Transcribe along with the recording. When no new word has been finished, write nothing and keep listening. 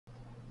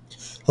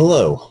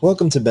Hello,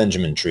 welcome to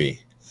Benjamin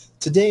Tree.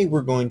 Today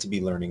we're going to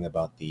be learning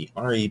about the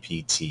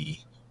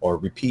REPT or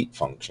repeat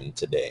function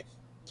today.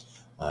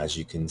 As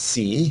you can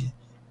see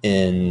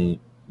in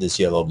this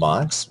yellow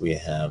box, we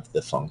have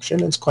the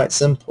function. It's quite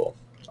simple.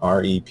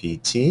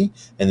 REPT,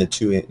 and the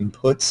two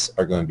inputs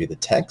are going to be the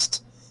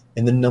text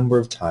and the number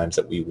of times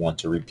that we want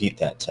to repeat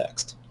that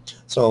text.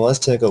 So let's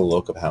take a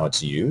look at how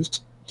it's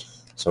used.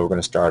 So we're going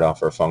to start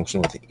off our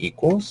function with the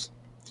equals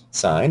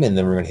sign, and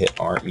then we're going to hit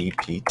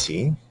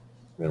REPT.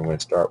 Then we're going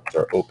to start with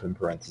our open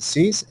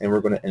parentheses, and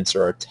we're going to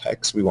insert our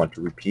text we want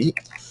to repeat.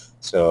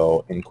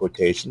 So in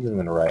quotations, I'm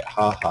going to write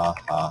ha ha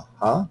ha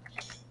ha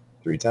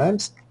 3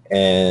 times,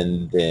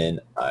 and then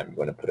I'm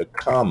going to put a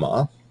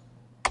comma,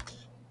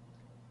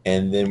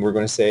 and then we're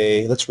going to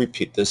say, let's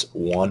repeat this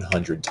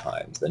 100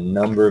 times, the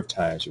number of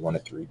times you want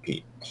it to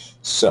repeat.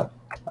 So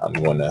I'm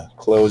going to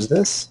close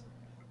this,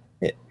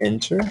 hit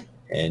enter,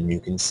 and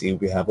you can see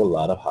we have a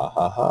lot of ha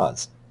ha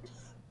ha's.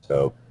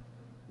 So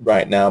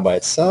right now by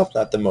itself,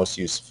 not the most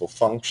useful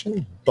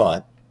function,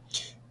 but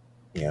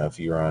if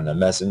you're on a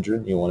messenger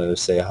and you wanted to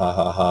say ha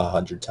ha ha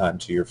 100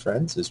 times to your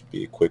friends, this would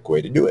be a quick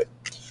way to do it.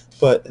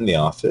 But in the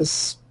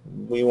office,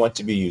 we want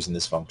to be using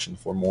this function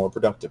for more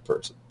productive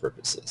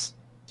purposes.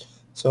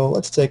 So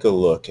let's take a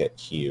look at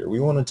here.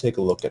 We want to take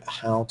a look at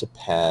how to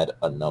pad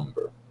a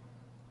number.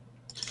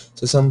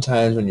 So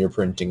sometimes when you're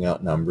printing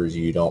out numbers,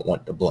 you don't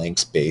want the blank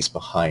space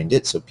behind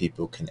it so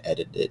people can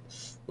edit it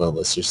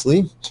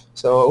maliciously.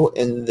 So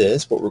in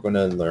this, what we're going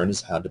to learn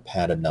is how to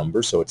pad a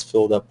number so it's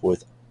filled up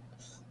with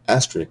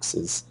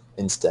asterisks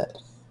instead.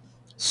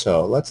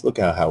 So let's look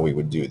at how we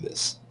would do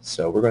this.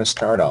 So we're going to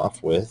start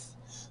off with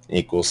an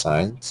equal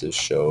sign to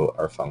show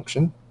our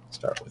function.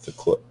 Start with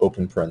the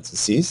open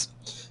parentheses.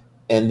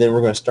 And then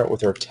we're going to start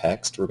with our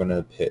text. We're going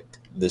to pick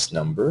this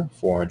number,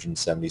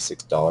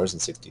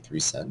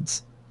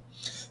 $476.63.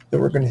 Then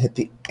we're going to hit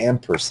the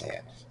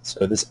ampersand.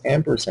 So this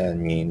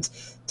ampersand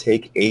means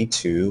take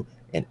A2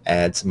 and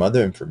add some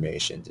other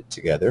information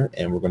together,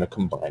 and we're going to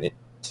combine it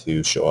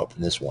to show up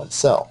in this one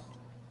cell.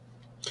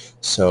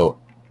 So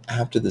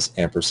after this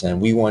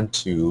ampersand, we want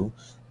to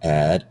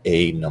add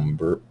a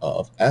number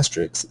of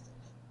asterisks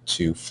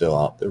to fill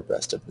out the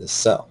rest of this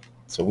cell.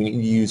 So we need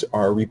to use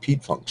our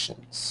repeat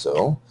function.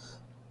 So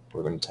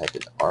we're going to type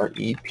in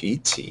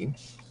REPT,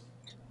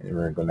 and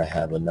we're going to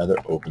have another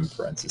open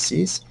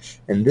parentheses.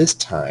 And this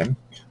time,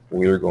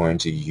 we're going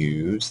to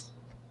use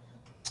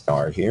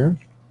star here,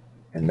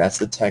 and that's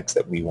the text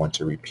that we want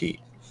to repeat.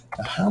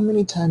 Now, how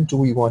many times do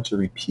we want to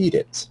repeat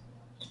it?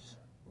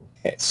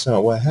 Okay,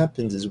 so what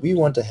happens is we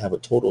want to have a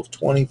total of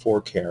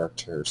 24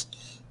 characters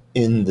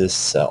in this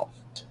cell.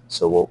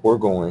 So what we're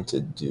going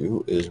to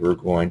do is we're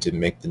going to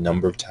make the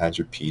number of times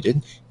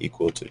repeated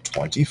equal to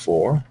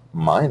 24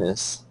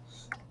 minus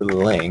the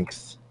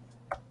length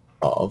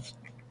of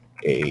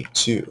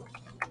A2.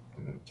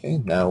 Okay,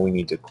 now we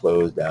need to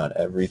close down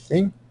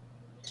everything.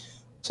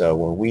 So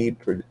when we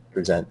when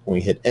we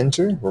hit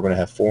enter, we're going to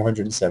have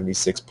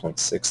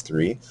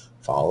 476.63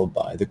 followed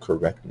by the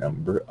correct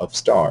number of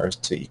stars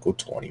to equal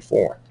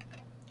 24.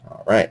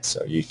 All right,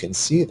 so you can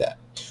see that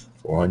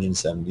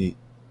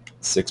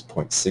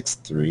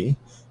 476.63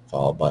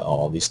 followed by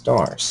all these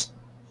stars.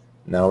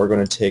 Now we're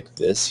going to take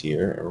this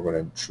here and we're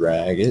going to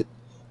drag it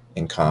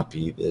and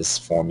copy this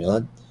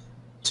formula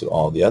to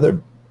all the other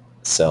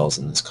cells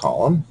in this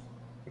column.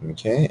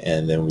 Okay,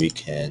 and then we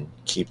can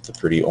keep the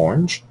pretty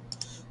orange.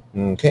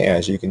 Okay,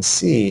 as you can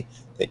see,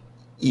 that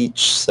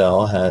each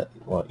cell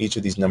each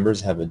of these numbers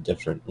have a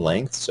different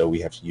length, so we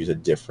have to use a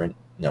different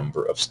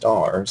number of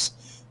stars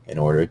in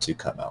order to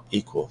come out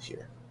equal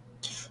here.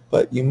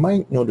 But you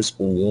might notice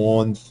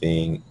one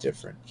thing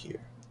different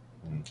here.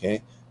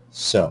 Okay,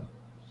 so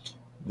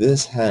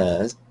this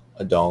has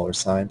a dollar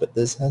sign, but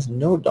this has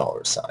no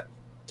dollar sign.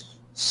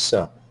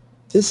 So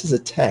this is a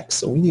text,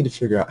 so we need to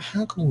figure out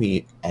how can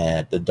we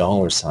add the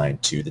dollar sign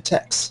to the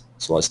text.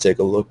 So let's take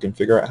a look and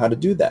figure out how to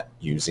do that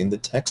using the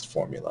text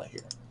formula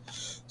here.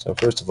 So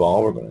first of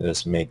all, we're going to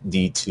just make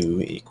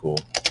D2 equal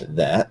to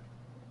that.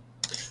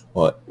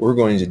 What we're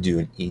going to do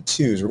in E2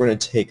 is we're going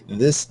to take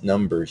this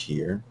number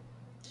here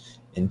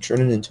and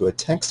turn it into a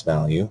text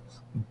value,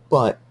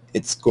 but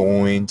it's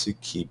going to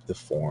keep the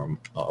form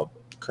of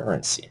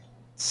currency.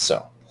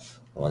 So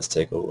let's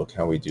take a look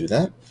how we do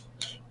that.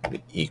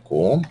 We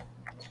equal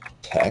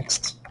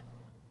text,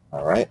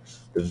 all right,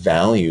 the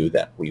value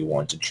that we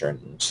want to turn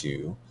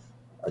into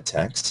a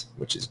text,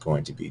 which is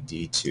going to be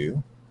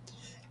D2,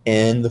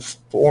 and the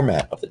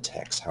format of the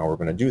text, how we're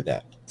going to do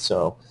that.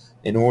 So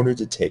in order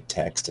to take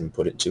text and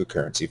put it into a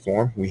currency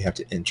form, we have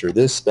to enter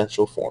this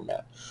special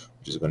format,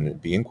 which is going to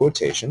be in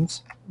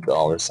quotations,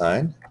 dollar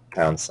sign,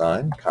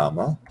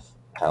 comma,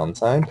 pound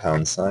sign,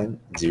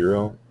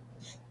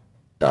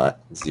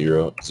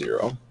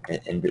 0.00,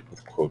 and end it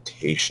with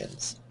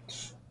quotations.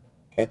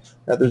 Okay.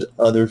 Now there's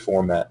other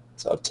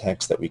formats of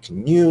text that we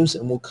can use,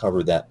 and we'll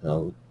cover that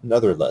in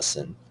another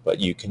lesson, but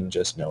you can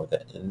just know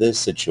that in this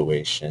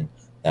situation,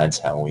 that's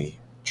how we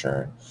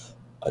turn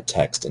a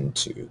text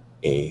into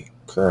a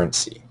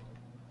currency.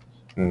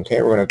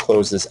 Okay, we're going to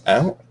close this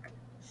out,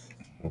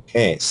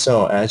 Okay,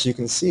 so as you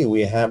can see,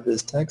 we have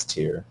this text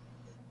here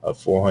of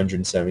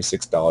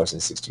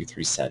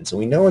 $476.63. And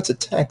we know it's a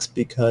text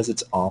because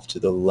it's off to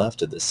the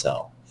left of the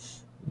cell.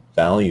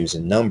 Values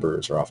and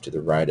numbers are off to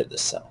the right of the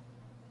cell.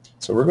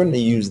 So we're going to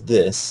use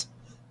this.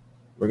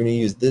 We're going to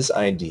use this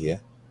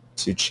idea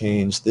to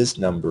change this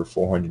number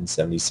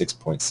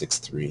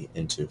 476.63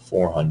 into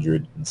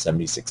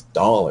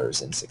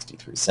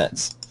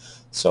 $476.63.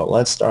 So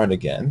let's start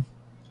again.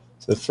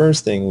 So the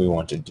first thing we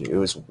want to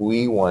do is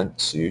we want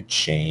to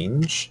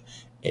change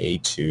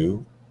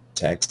A2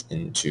 text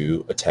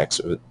into a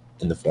text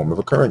in the form of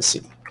a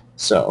currency.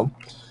 So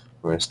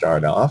we're going to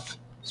start off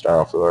with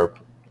our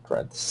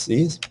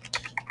parentheses.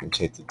 We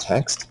take the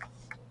text.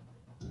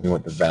 We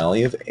want the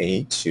value of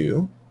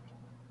A2.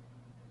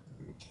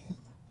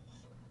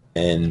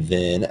 And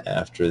then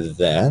after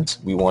that,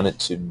 we want it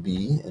to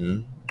be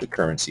in the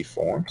currency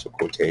form. So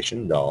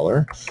quotation,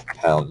 dollar,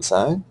 pound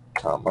sign,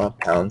 comma,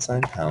 pound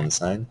sign,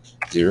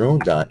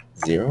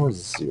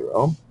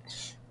 0.00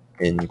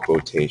 in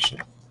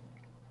quotation.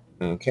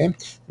 Okay,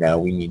 now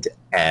we need to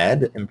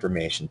add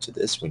information to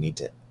this. We need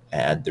to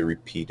add the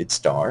repeated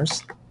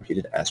stars,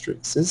 repeated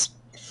asterisks.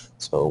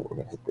 So we're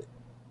going to hit the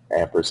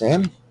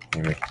ampersand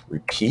and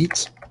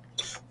repeat.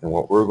 And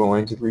what we're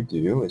going to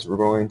do is we're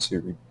going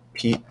to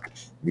repeat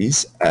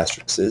these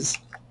asterisks.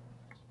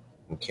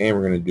 Okay,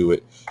 we're going to do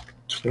it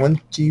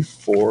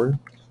 24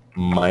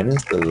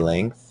 minus the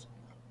length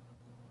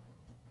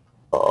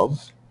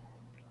of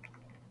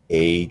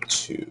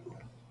A2.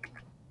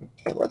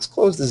 Okay, let's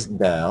close this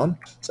down.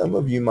 Some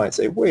of you might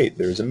say, wait,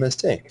 there's a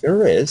mistake.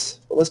 There is,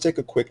 but let's take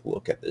a quick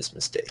look at this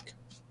mistake.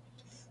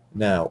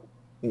 Now,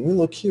 when we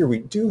look here, we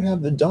do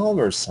have the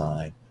dollar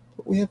sign,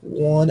 but we have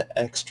one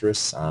extra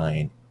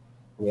sign,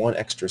 one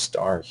extra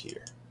star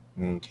here.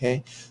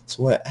 Okay,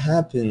 so what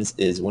happens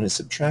is when it's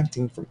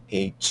subtracting from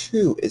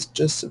A2, it's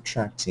just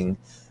subtracting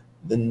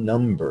the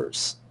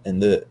numbers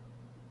and the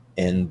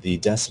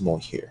decimal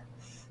here.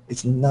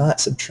 It's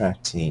not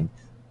subtracting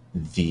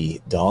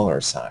the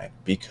dollar sign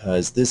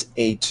because this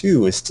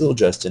A2 is still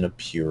just in a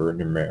pure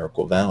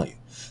numerical value.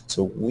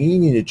 So we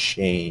need to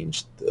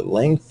change the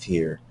length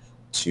here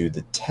to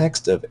the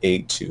text of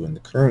A2 in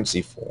the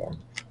currency form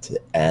to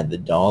add the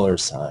dollar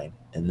sign,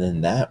 and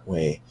then that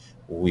way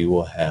we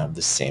will have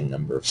the same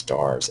number of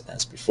stars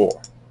as before.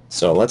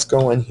 So let's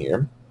go in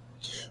here.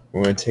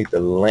 We're going to take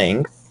the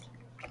length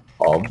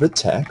of the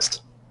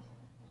text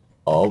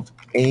of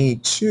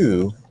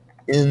A2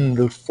 in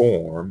the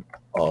form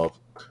of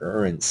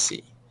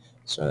currency.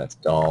 So that's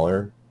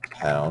dollar,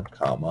 pound,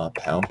 comma,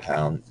 pound,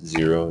 pound,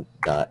 0.00.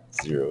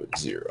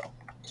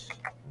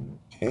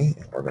 Okay,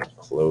 and we're going to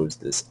close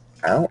this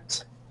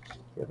out.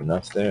 We have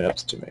enough there.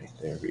 That's too many.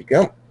 There we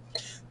go.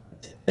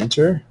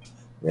 Enter.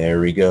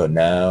 There we go.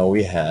 Now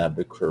we have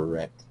the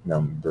correct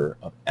number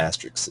of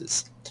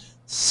asterisks.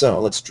 So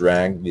let's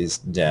drag this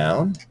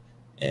down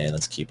and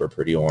let's keep our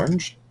pretty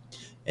orange.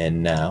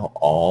 And now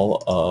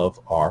all of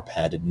our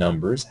padded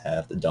numbers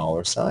have the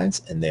dollar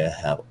signs and they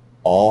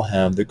all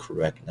have the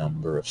correct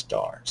number of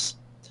stars.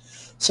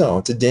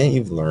 So today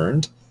you've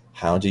learned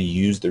how to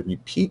use the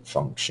repeat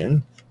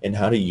function and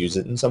how to use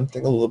it in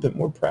something a little bit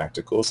more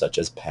practical, such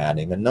as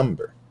padding a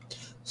number.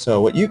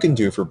 So what you can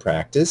do for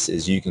practice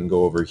is you can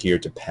go over here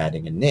to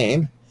padding a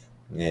name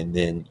and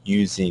then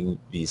using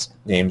these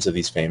names of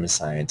these famous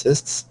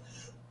scientists,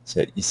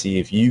 so you see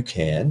if you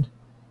can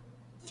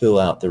fill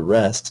out the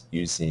rest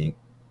using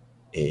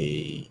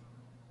a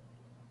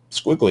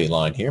squiggly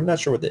line here. I'm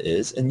not sure what that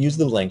is, and use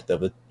the length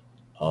of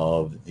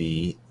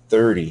the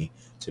 30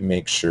 to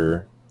make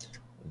sure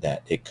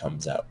that it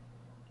comes out.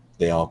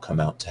 They all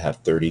come out to have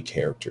 30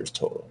 characters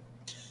total.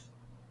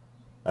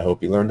 I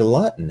hope you learned a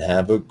lot and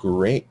have a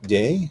great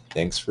day.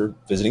 Thanks for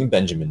visiting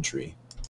Benjamin Tree.